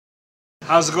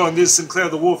How's it going? This is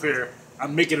SynClaiR the Wolf here.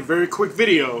 I'm making a very quick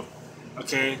video,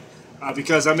 okay,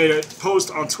 because I made a post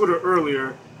on Twitter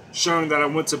earlier showing that I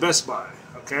went to Best Buy,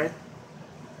 okay,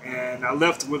 and I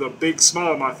left with a big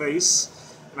smile on my face,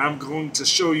 and I'm going to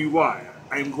show you why.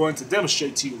 I'm going to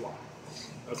demonstrate to you why,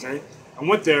 okay. I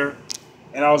went there,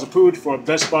 and I was approved for a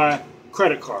Best Buy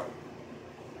credit card,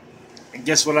 and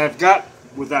guess what I've got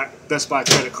with that Best Buy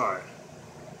credit card?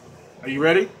 Are you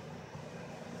ready?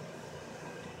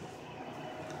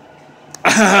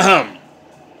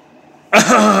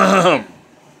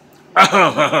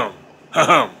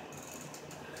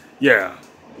 Yeah,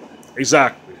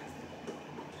 exactly.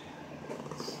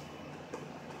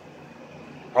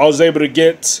 I was able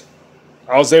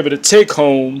to take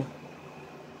home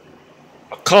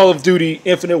a Call of Duty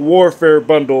Infinite Warfare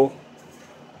bundle,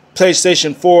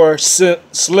 PlayStation 4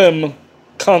 Slim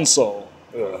console.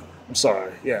 I'm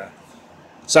sorry, yeah.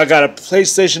 So I got a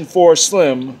PlayStation 4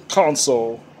 Slim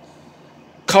console,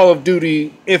 Call of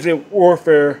Duty Infinite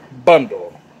Warfare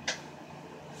bundle.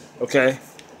 Okay?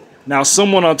 Now,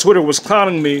 someone on Twitter was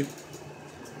clowning me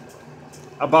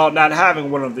about not having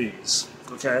one of these.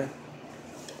 Okay?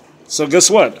 So guess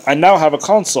what? I now have a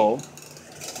console.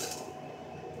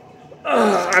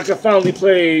 I can finally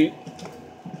play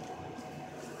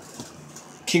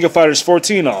King of Fighters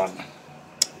 14 on.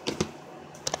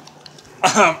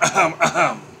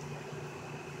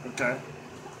 Okay.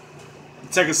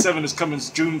 Tekken 7 is coming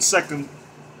June 2nd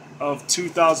of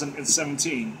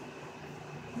 2017.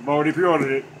 I've already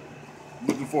pre-ordered it. I'm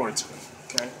looking forward to it.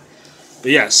 Okay.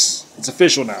 But yes, it's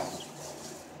official now.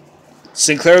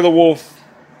 SynClaiR the Wolf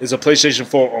is a PlayStation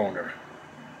 4 owner.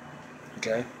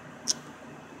 Okay.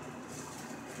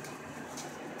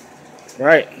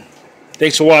 Right.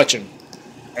 Thanks for watching.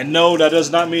 And no, that does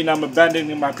not mean I'm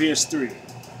abandoning my PS3.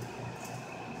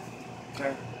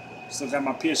 Okay. Still got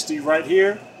my PS3 right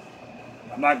here.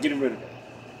 I'm not getting rid of it.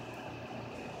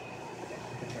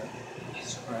 Okay.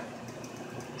 All right.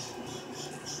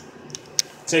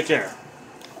 Take care.